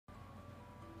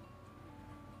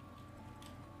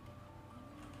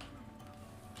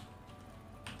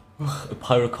A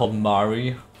pyro called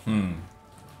Mari.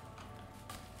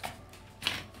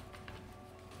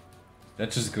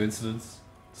 That's just a coincidence.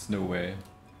 There's no way.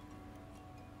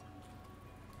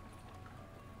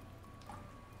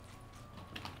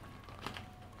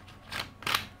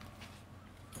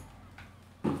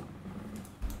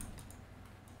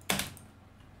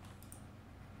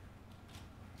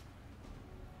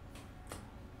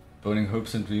 Burning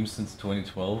hopes and dreams since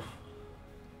 2012.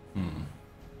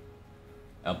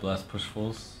 Air blast push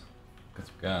force. Get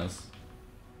some gas.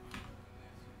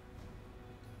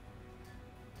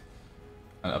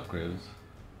 And upgrades.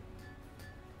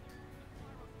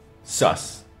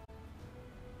 Sus!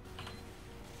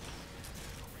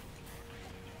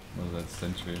 What was that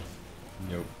century?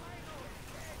 Yo.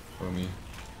 For me.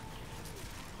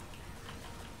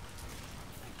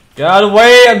 Get out of the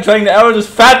way! I'm trying to arrow this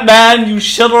fat man, you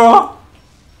shitter!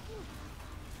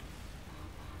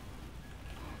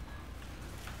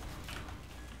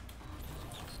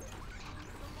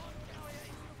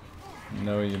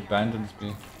 No, he abandons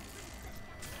me.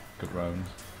 Good round.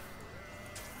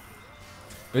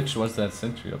 Bitch, what's that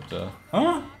sentry up there?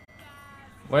 Huh?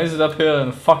 Why is it up here in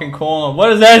the fucking corner?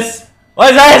 What is this?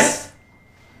 What is this?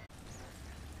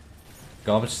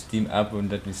 Garbage Steam app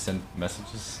won't let me send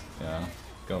messages. Yeah,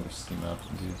 garbage Steam app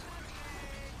indeed.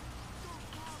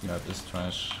 Steam app is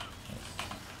trash.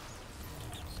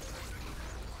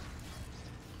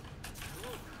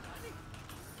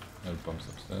 No bombs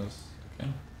upstairs. Okay.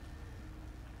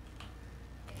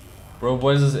 Bro,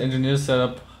 what is this engineer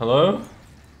setup? Hello?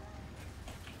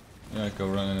 Yeah, go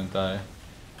run in and die.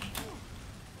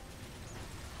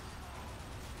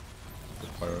 The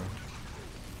pyro.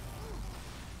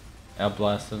 Air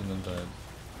blasted and then died.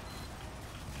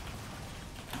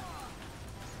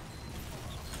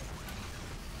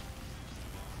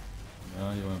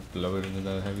 Yeah, you wanna blow it into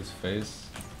that heavy's face?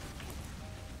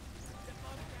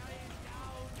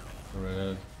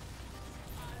 Red.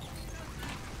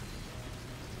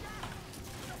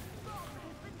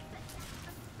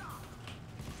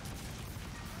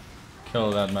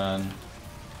 Kill that man.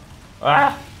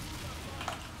 Ah!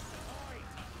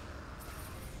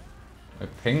 My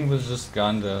ping was just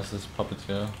gone, there's this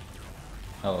puppeteer.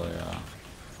 Hell yeah.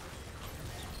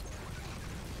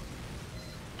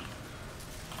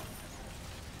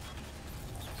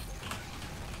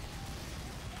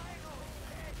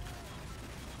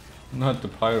 Not the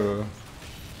pyro.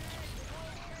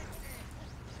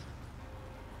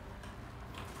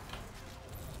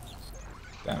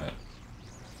 Damn it.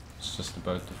 It's just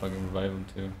about to fucking revive him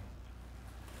too.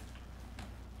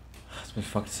 It's been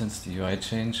fucked since the UI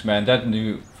change. Man, that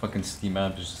new fucking Steam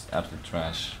app is just absolute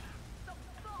trash.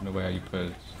 No way how you put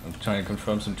it. I'm trying to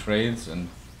confirm some trades and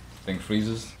thing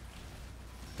freezes.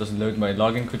 Doesn't load my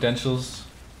login credentials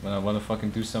when I want to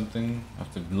fucking do something. I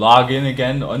have to log in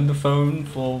again on the phone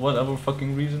for whatever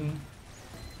fucking reason.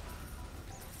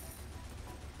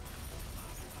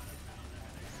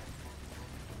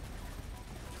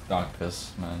 Dark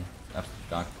piss, man. Absolute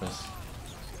dark piss.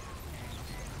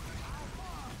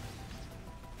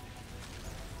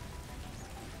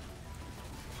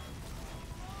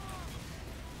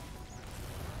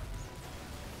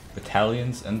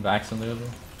 Battalions and vaccinator?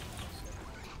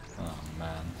 Oh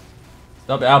man.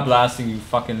 Stop air blasting, you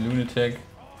fucking lunatic.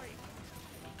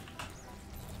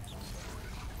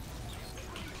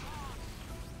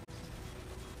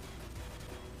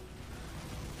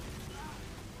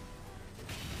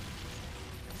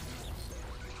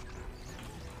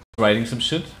 Writing some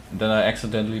shit, and then I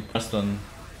accidentally pressed on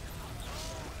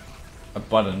a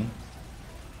button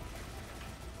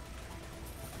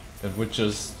that would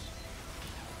just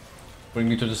bring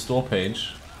me to the store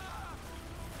page,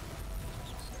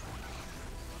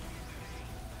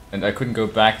 and I couldn't go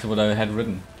back to what I had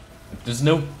written. There's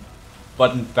no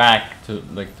button back to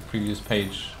like the previous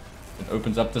page. It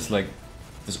opens up this like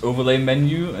this overlay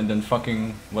menu, and then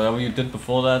fucking whatever you did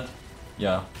before that,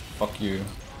 yeah, fuck you.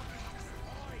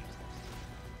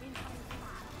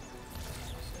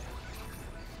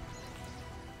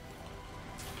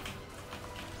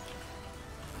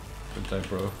 Good die,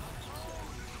 bro.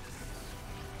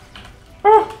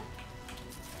 Ah!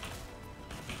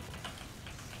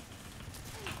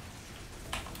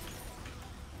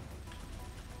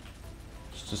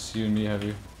 It's just you and me,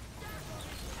 heavy.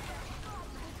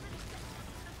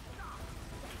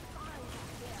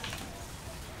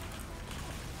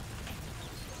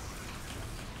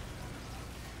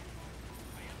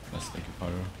 Nice, thank you,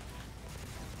 Pyro.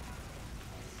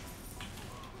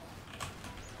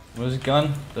 Where's it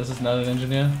gone? This is not an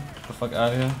engineer. Get the fuck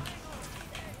out of here.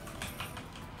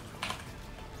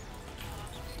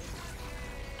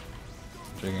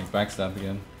 Taking backstab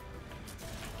again.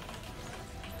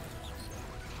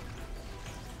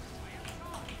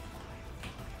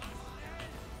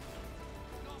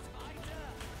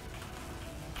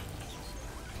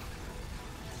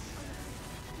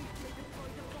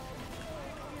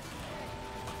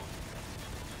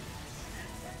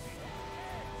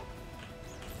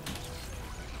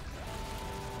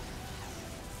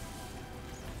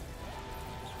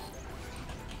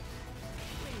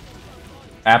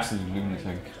 Absolute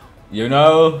lunatic. You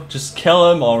know, just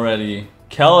kill him already.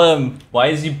 Kill him. Why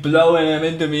is he blowing him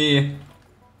into me?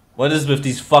 What is with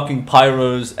these fucking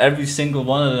pyros? Every single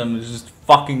one of them is just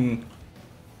fucking...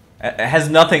 It has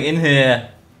nothing in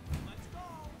here.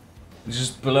 They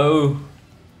just blow.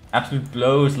 Absolute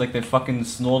blow. It's like they fucking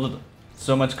snorted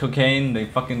so much cocaine. They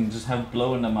fucking just have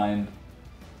blow in their mind.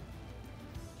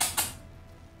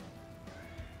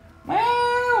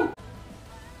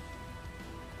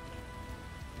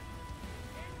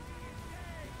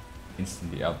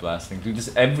 Instantly outblasting. Dude,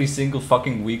 this every single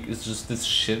fucking week is just this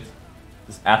shit.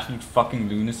 This absolute fucking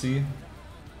lunacy.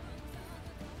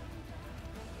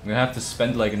 We have to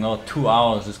spend like another 2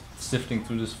 hours just sifting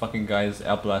through this fucking guy's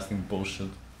outblasting bullshit.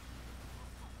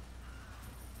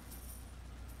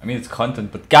 I mean, it's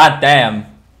content, but goddamn!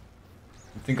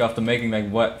 I think after making like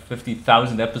what,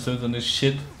 50,000 episodes on this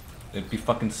shit, they'd be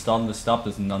fucking starting to stop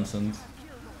this nonsense.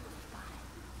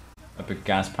 Epic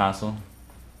gas parcel.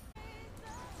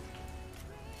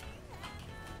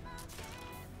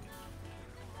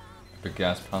 Epic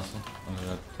gas parcel. Oh,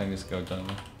 that tank is going down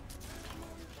there.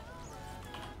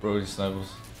 Bro, these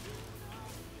snipers.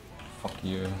 Fuck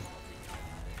you.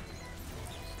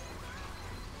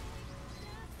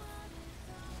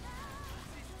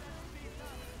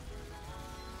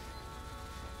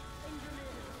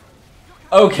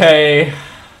 Okay.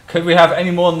 Could we have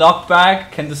any more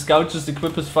knockback? Can the scout just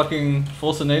equip his fucking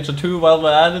Force of Nature too while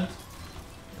we're at it?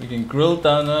 We can grill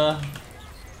down there.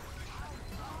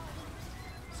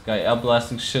 This guy air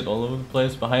blasting shit all over the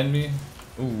place behind me.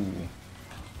 Ooh.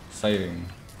 Exciting.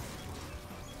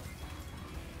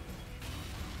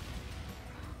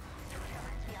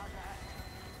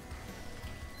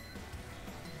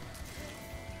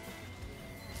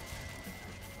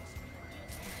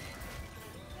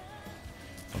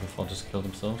 Waterfall just killed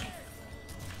himself.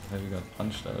 Maybe got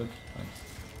punched out. Nice.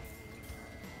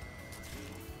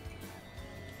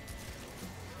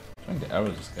 Trying to arrow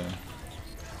this guy.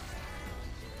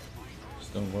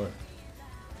 Just don't work.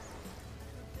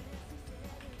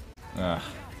 Ah.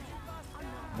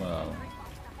 Wow.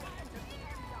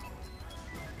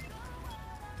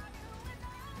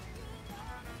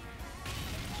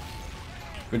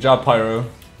 Good job, Pyro.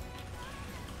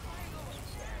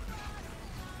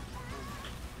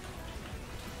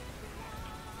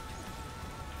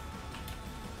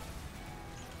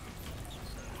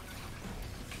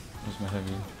 Where's my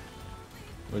heavy?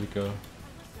 Where'd it go?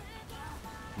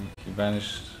 He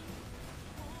vanished.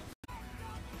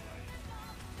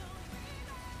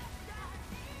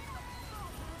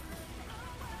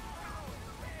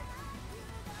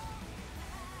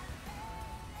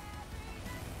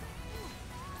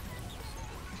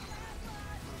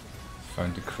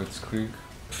 Found the Kritzkrieg.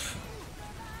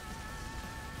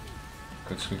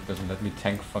 Kritzkrieg doesn't let me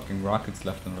tank fucking rockets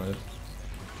left and right.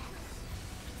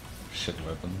 Shit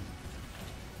weapon.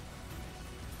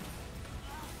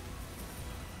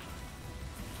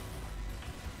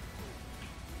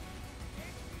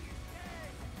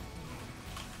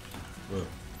 Whoa.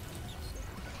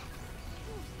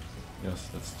 Yes,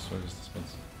 let's destroy this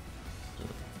dispenser. Let's do it.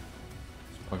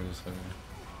 Let's pocket this heavy.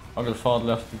 Hoggleford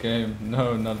left the game.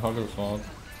 No, not Hoggleford.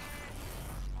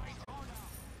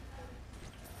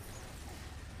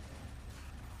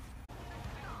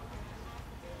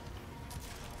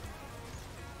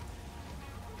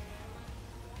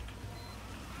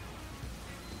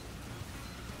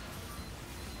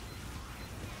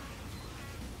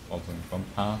 Opening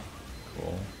bump path.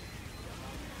 Cool.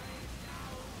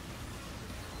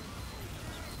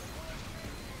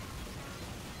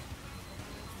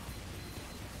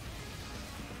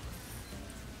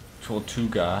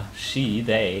 Tortuga, she,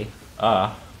 they,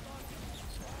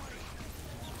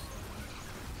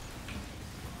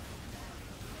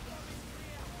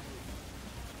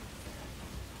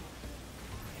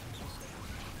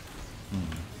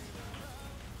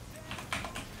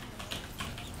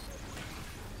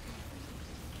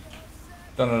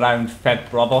 Turn around, fat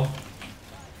brother.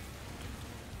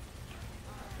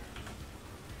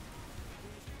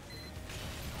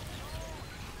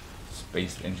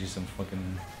 Spaced NG some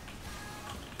fucking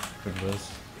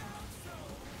reverse.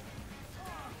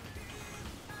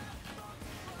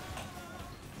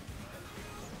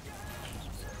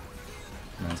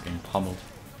 Man's getting pummeled.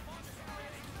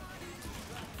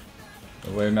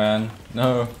 No way, man.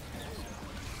 No.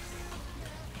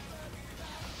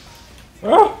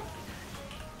 Oh!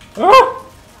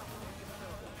 Oh!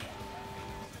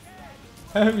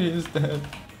 Heavy is dead.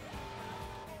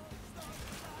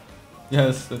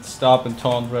 Yes, let's stop and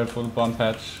taunt red for the bomb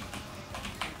patch.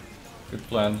 Good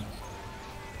plan.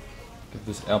 Give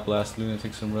this air blast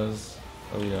lunatic some res.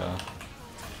 Oh yeah.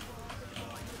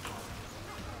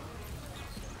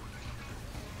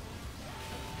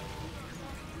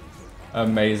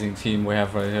 Amazing team we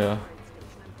have right here.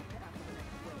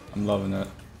 I'm loving it.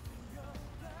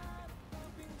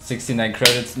 69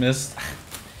 credits missed.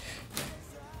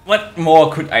 What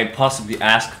more could I possibly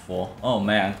ask for? Oh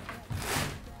man.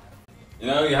 You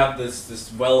know, you have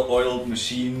this well-oiled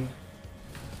machine,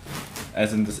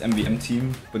 as in this MvM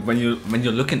team, but when you're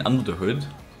looking under the hood,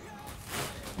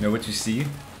 you know what you see?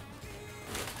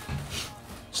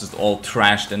 It's just all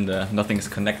trashed in there. Nothing's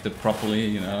connected properly.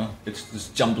 You know, it's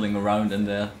just jumbling around in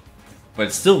there, but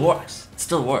it still works. It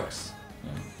still works.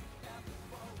 Yeah.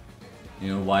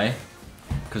 You know why?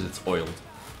 Because it's oiled.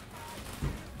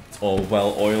 It's all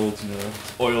well oiled. You know,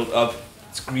 it's oiled up.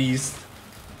 It's greased.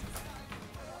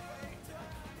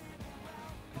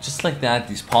 Just like that,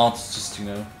 these parts just, you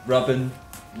know, rubbing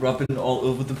all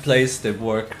over the place. They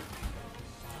work.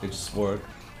 They just work.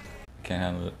 Can't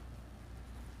handle it.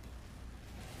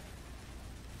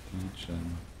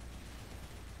 Degen.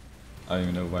 I don't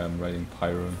even know why I'm writing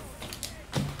Pyro.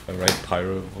 If I write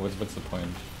Pyro, what's the point?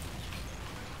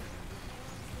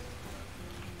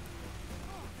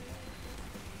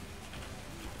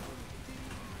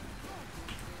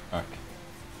 Okay.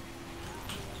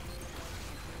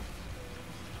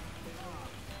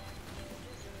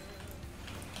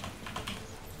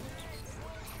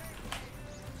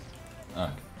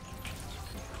 Okay.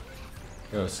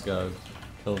 Go Scout.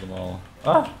 Kill them all.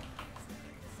 Ah!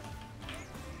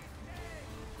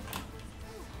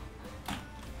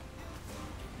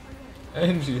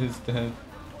 Angie is dead.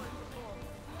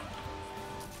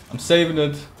 I'm saving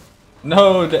it.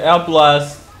 No, the air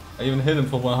blast. I even hit him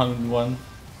for 101.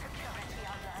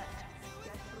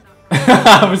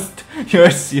 I was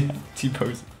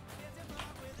T-posing.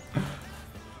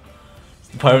 Is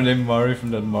the pirate named Mari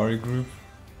from that Mari group?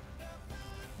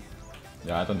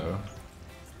 Yeah, I don't know.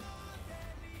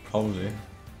 Probably.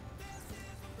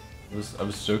 I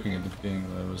was joking at the beginning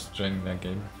when I was joining that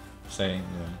game, saying,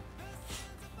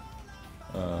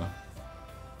 yeah.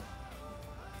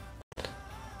 Is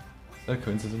that a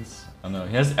coincidence? I don't know.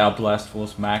 He has air blast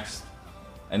force maxed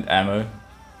and ammo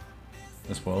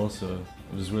as well, so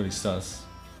it was really sus.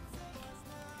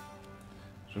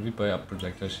 Should we buy up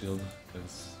Projectile Shield?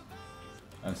 Because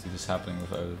I don't see this happening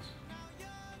without it.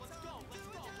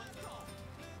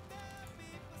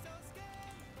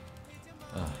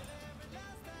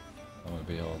 I'm gonna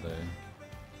be all day.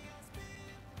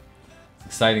 As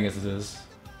exciting as it is.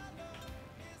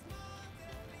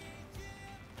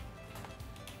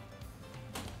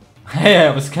 Hey,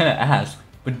 I was gonna ask,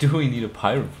 but do we need a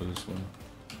pyro for this one?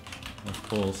 Of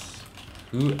course.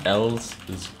 Who else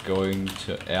is going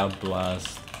to air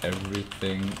blast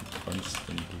everything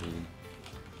constantly?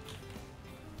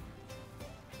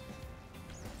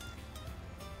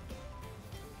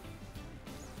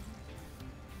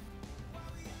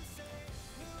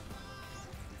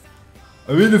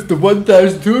 I mean, if the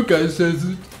 1002 guy says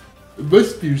it, it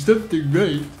must be something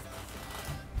right.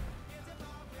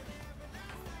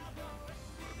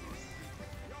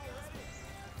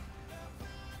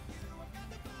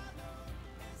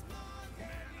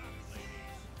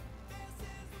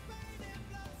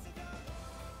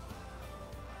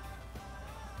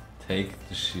 Take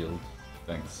the shield,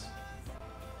 thanks.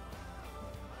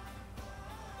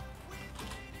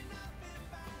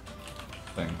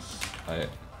 Thanks, I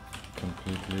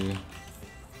completely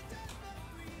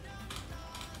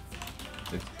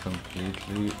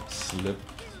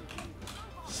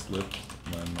slipped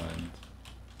my mind.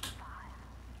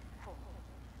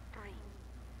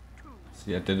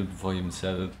 See, I did it before you even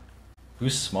said it.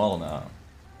 Who's small now?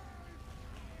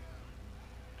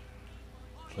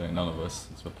 Clearly none of us,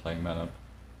 since we're playing man up.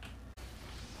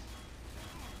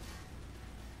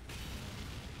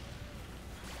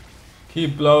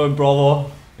 Keep blowing,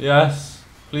 brother. Yes,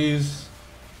 please.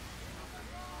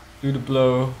 Do the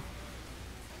blow.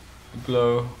 The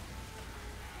blow.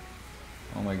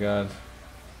 Oh my god.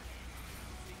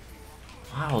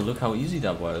 Wow, look how easy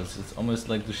that was. It's almost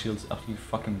like the shield's absolutely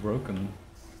fucking broken.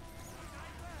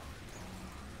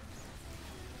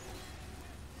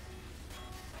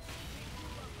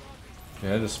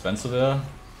 Yeah, the dispenser there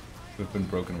would have been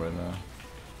broken right now.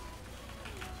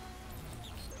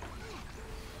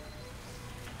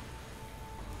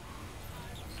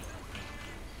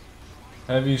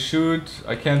 Heavy shoot.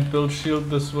 I can't build shield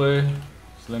this way.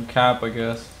 Slim cap, I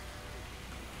guess.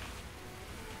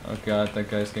 Oh god, that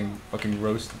guy's getting fucking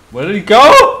roasted. Where did he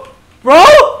go? Bro!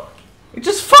 He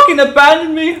just fucking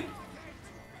abandoned me!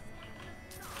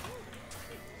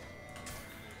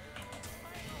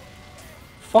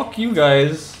 Fuck you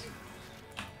guys.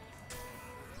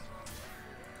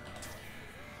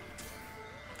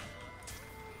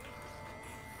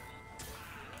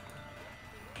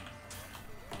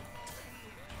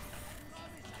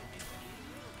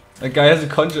 That guy has a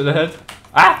conjured head.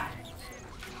 Ah!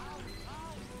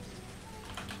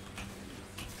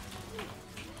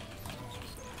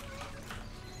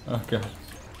 Okay.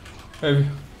 Maybe.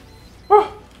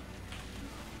 Ah!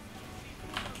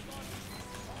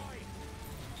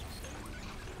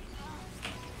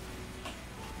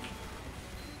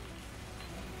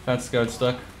 Fat scout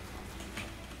stuck.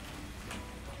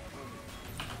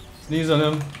 Sneeze on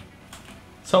him.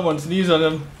 Someone sneeze on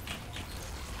him.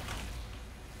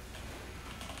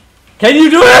 Can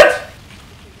you do it?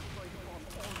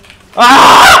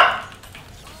 Ah!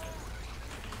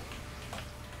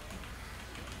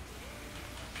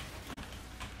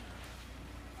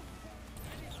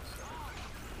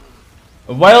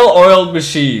 A well-oiled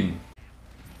machine.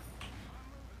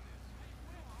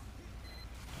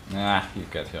 Ah, you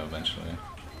get here eventually.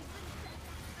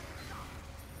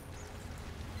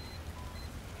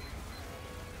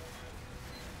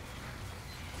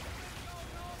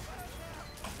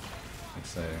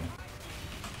 Exciting.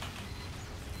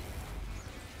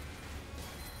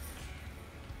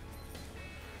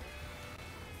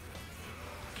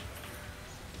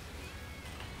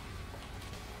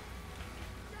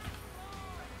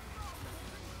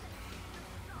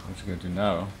 What you gonna do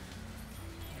now?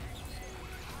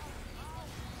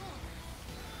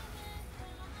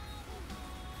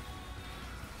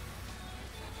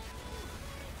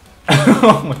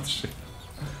 Oh my shit.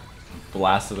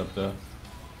 Blasted up there.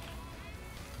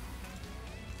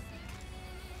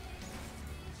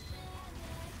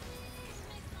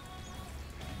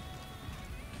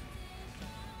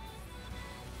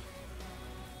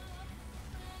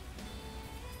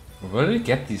 Where did he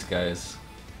get these guys?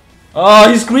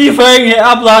 Oh, he's griefing! He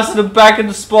blasted him back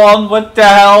into spawn. What the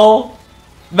hell?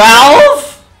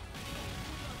 Valve?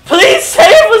 Please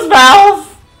save us,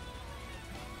 Valve!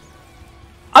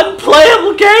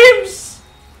 Unplayable games!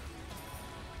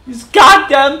 These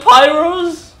goddamn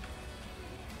pyros!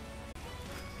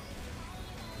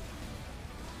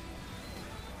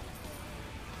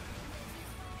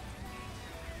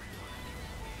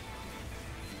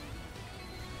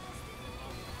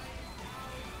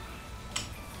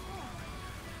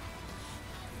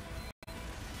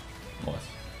 Nice.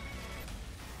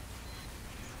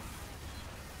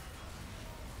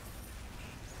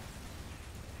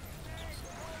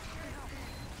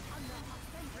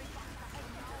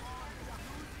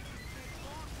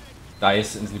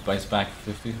 Dice instantly bites back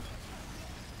 50.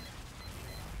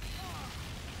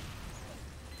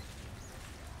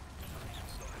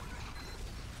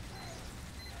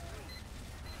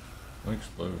 Don't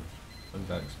explode. How did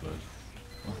that explode?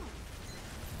 Oh.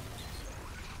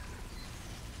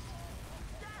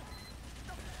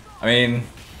 I mean,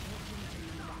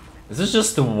 is this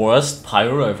just the worst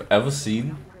pyro I've ever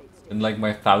seen in like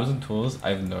my 1,000 tours? I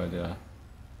have no idea.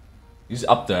 He's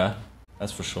up there,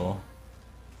 that's for sure.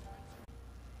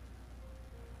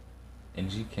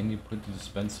 NG, can you put the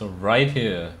dispenser right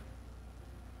here?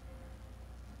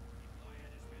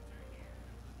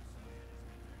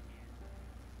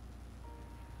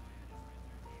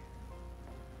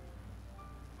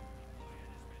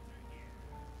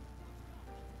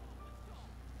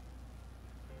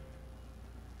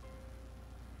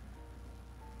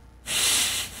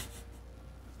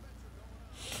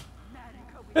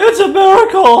 It's a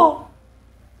miracle!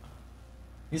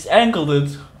 He's angled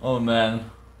it. Oh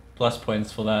man. Plus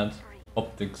points for that.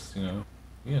 Optics, you know.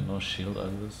 We have no shield out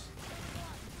of this.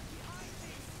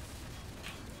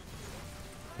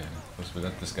 Okay, of course we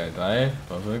let this guy die.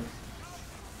 Perfect.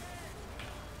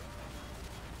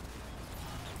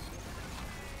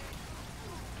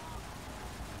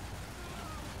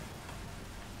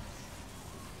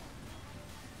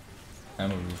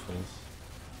 Ammo refills.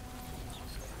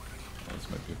 Oh, this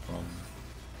might be a problem.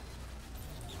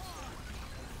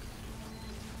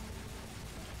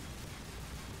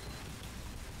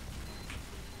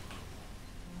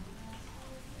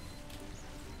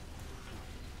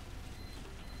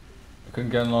 I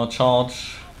couldn't get another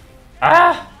charge.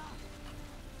 Ah!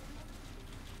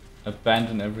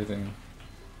 Abandon everything.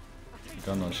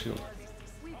 Got no shield.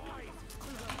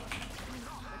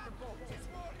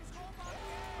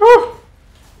 Woo!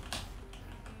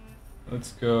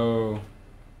 Let's go.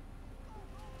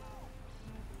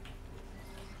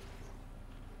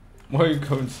 Where are you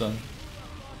going, son?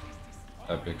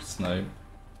 Epic snipe.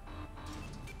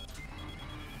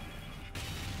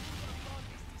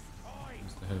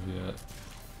 Where's the heavy at?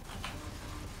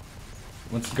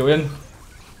 Wants to go in?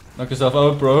 Knock yourself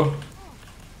out, bro.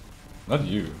 Not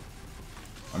you.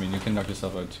 I mean, you can knock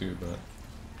yourself out too, but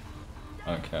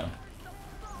I don't care.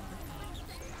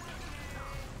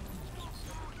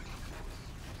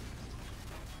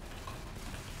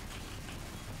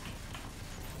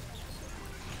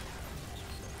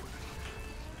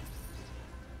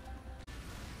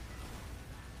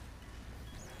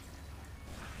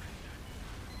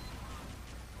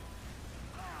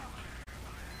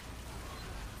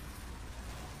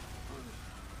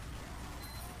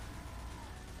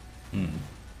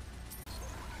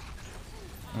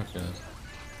 Okay.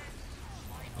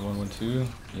 1-1-2.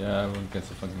 Yeah, everyone gets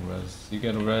a fucking res. You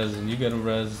get a res and you get a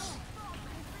res.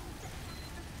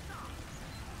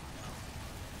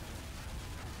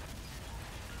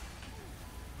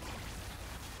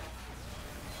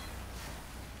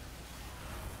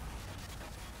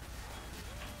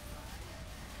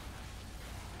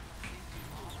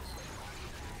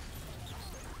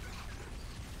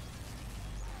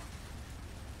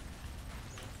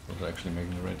 Was actually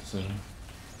making the right decision.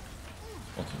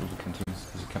 Also Uber continues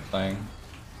because he kept dying.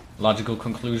 Logical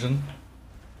conclusion.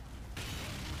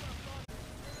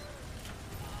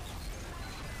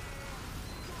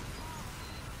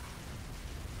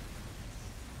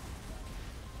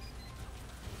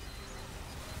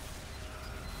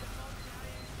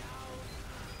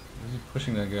 Is he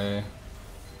pushing that guy?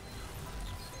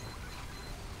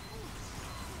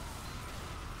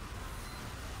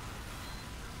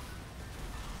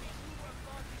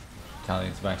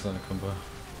 Italian's max on the combo.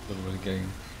 Literally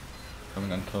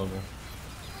becoming unkillable.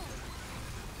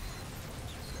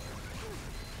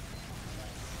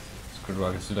 Squid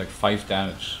rockets do like 5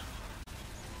 damage.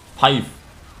 5!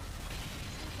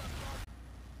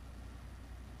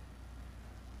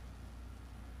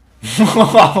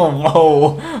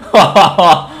 Whoa!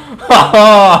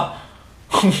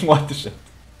 What the shit?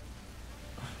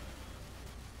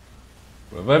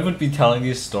 If I would be telling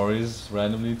these stories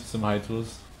randomly to some high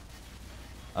tools,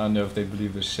 I don't know if they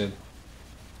believe this shit.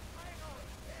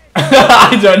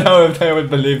 I don't know if they would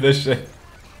believe this shit.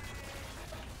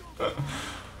 What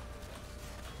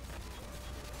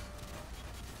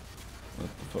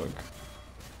the fuck?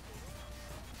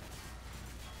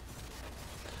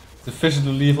 Sufficient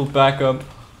to lethal backup.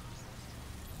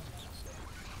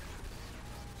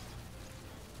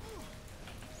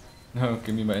 No,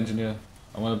 give me my engineer.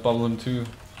 I want to bubble him too.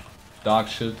 Dark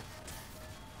shit.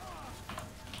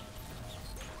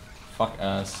 Fuck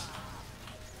ass.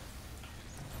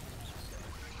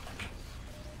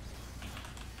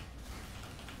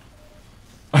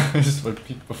 This is what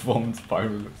peak performance Pyro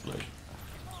looks like.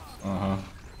 Uh-huh.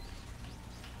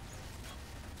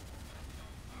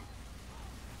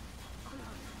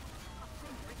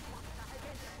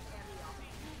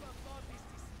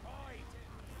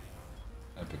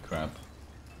 Epic crap.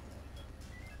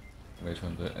 Wait for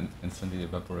him to instantly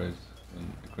evaporate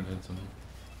when the crit hits him.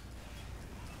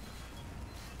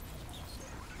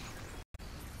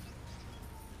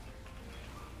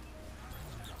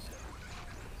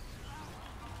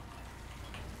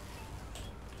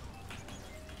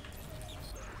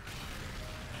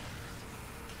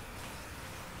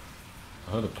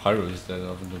 Oh, the Pyro is dead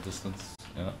out in the distance.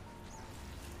 Yeah.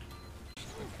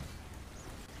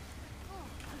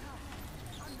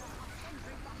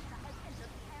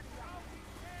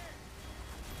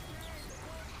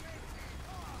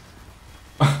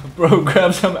 Bro,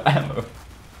 grab some ammo.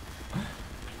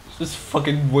 It's just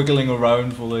fucking wiggling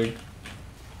around for like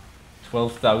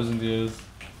 12,000 years.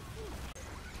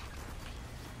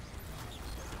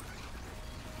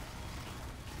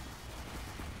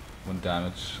 One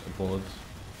damage, a bullet.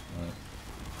 Right.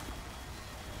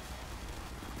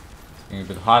 It's getting a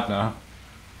bit hot now.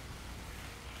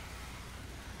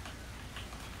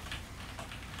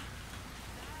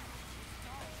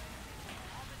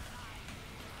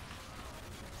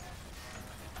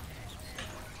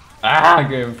 Ah, I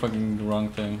gave him fucking the wrong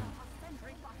thing.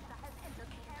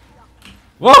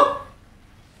 What?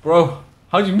 Bro,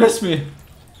 how'd you miss me?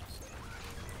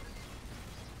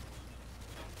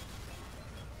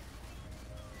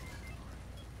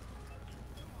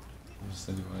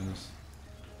 Steady minus.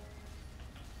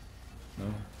 No?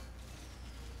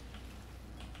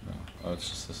 No. Oh, it's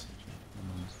just this.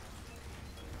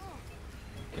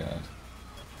 Oh god.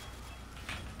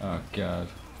 Oh god.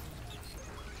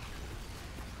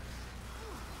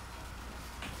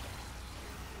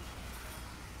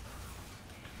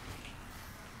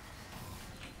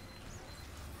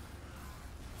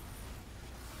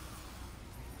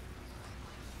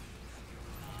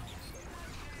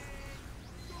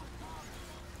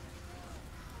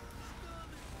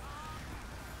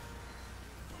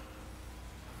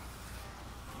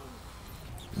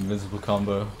 Invisible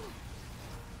combo.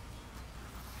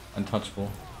 Untouchable.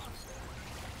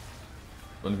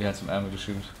 When we had some ammo to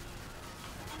shoot.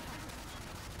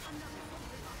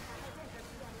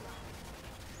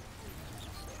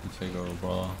 You take over,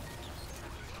 brawler.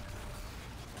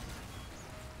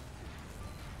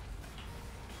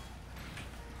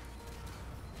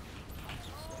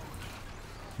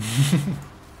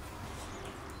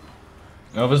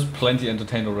 No, I was plenty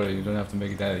entertained already. You don't have to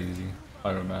make it that easy,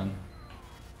 Iron Man.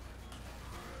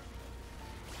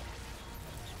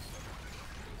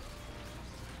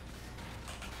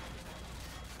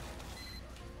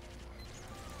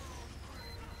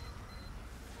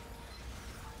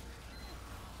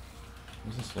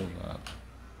 What's this all that?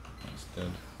 He's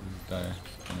dead. He's die.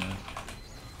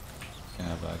 Can't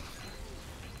have that.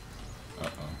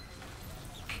 Uh-oh.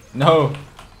 No!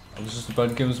 I was just about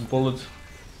to give him some bullets.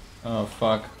 Oh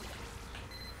fuck.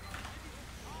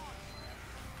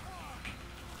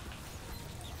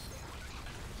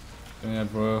 Yeah,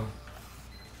 bro.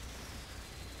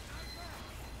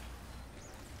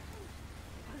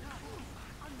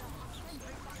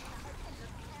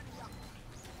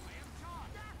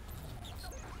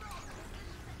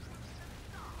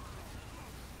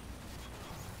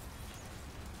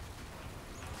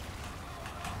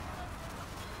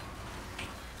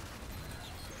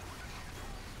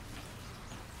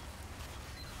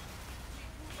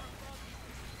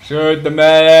 Shoot the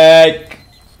medic!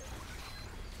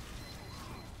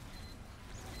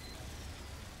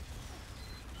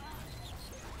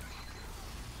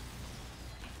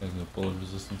 There's no bullet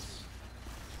resistance.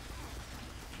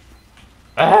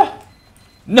 Ah!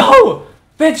 No!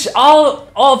 Bitch, out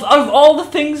of all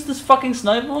the things, this fucking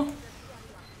sniper?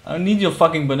 I don't need your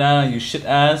fucking banana, you shit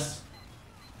ass.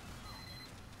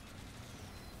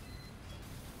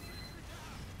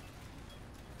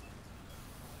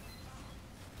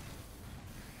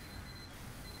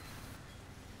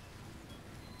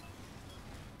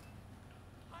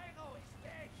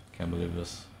 Can't believe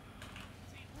this.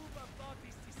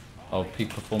 Our peak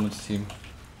performance team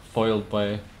foiled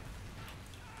by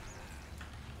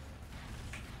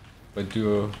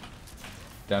duo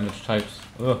damage types.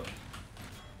 Ugh.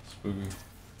 Spooky.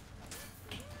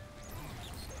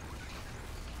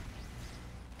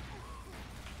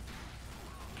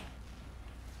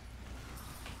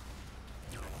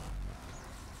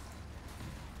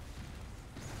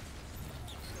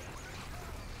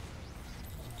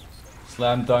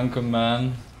 Slam dunk him,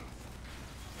 man.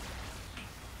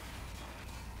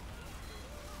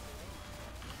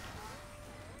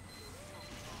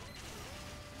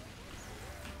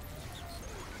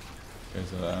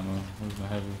 There's ammo. Where's my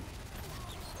heavy?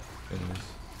 There it is.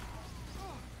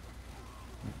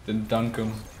 Didn't dunk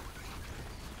him.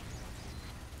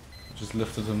 Just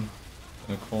lifted him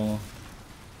in a corner.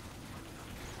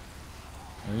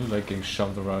 I really like getting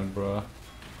shoved around, bro.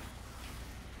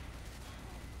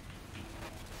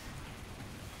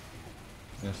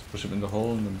 Yes, push him in the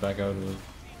hole and then back out of it.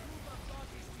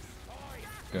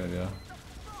 Good idea.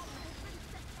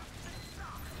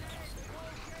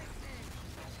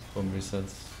 Boom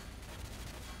resets.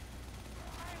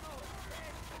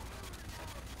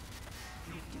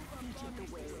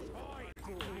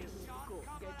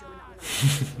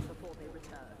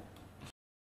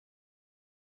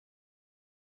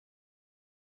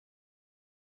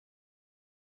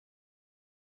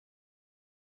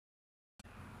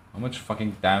 How much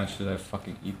fucking damage did I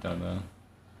fucking eat down there?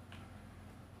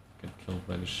 Get killed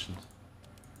by this shit.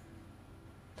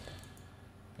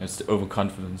 It's the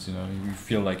overconfidence, you know. You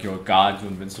feel like you're a god, you're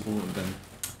invincible, and then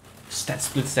just that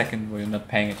split second where you're not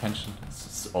paying attention,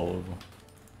 it's all over.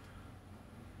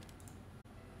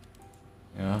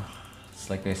 Yeah, it's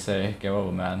like they say, get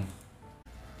over, man.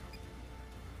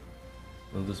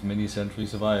 Will this mini sentry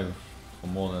survive for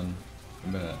more than a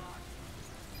minute?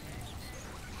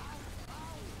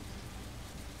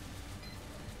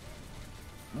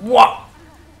 What?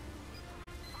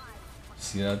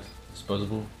 See that?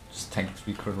 Disposable? Just tanked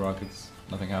 3 crit rockets.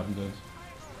 Nothing happened to it.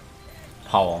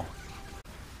 Power.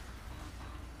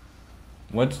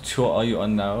 What tour are you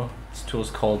on now? This tour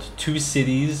is called Two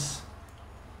Cities.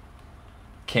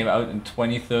 Came out in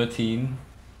 2013.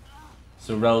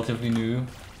 So relatively new.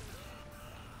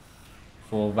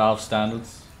 For Valve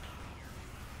standards.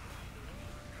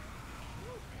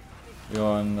 We're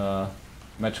on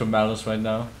Metro Malice right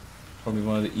now. Probably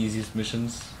one of the easiest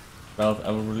missions Valve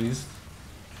ever released.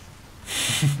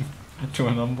 To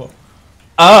a number.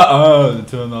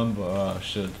 To a number. Oh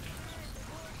shit.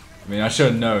 I mean, I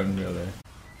should have known, really.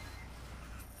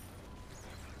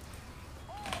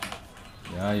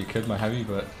 Yeah, you killed my heavy,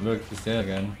 but look, he's there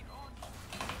again.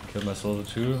 You killed my soldier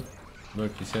too.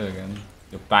 Look, he's here again.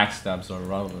 Your backstabs are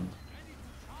irrelevant.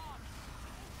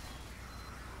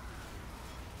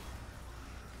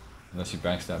 Unless you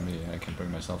backstab me, I can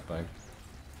bring myself back.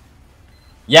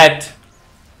 Yet!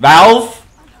 Valve!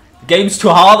 The game's too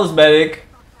hard as medic.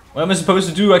 What am I supposed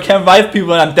to do? I can't revive people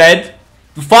when I'm dead.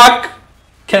 The fuck?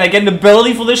 Can I get an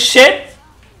ability for this shit?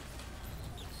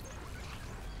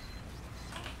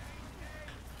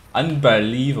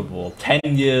 Unbelievable. 10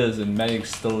 years and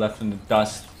medic's still left in the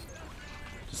dust.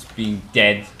 Just being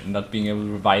dead and not being able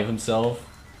to revive himself.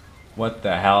 What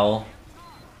the hell?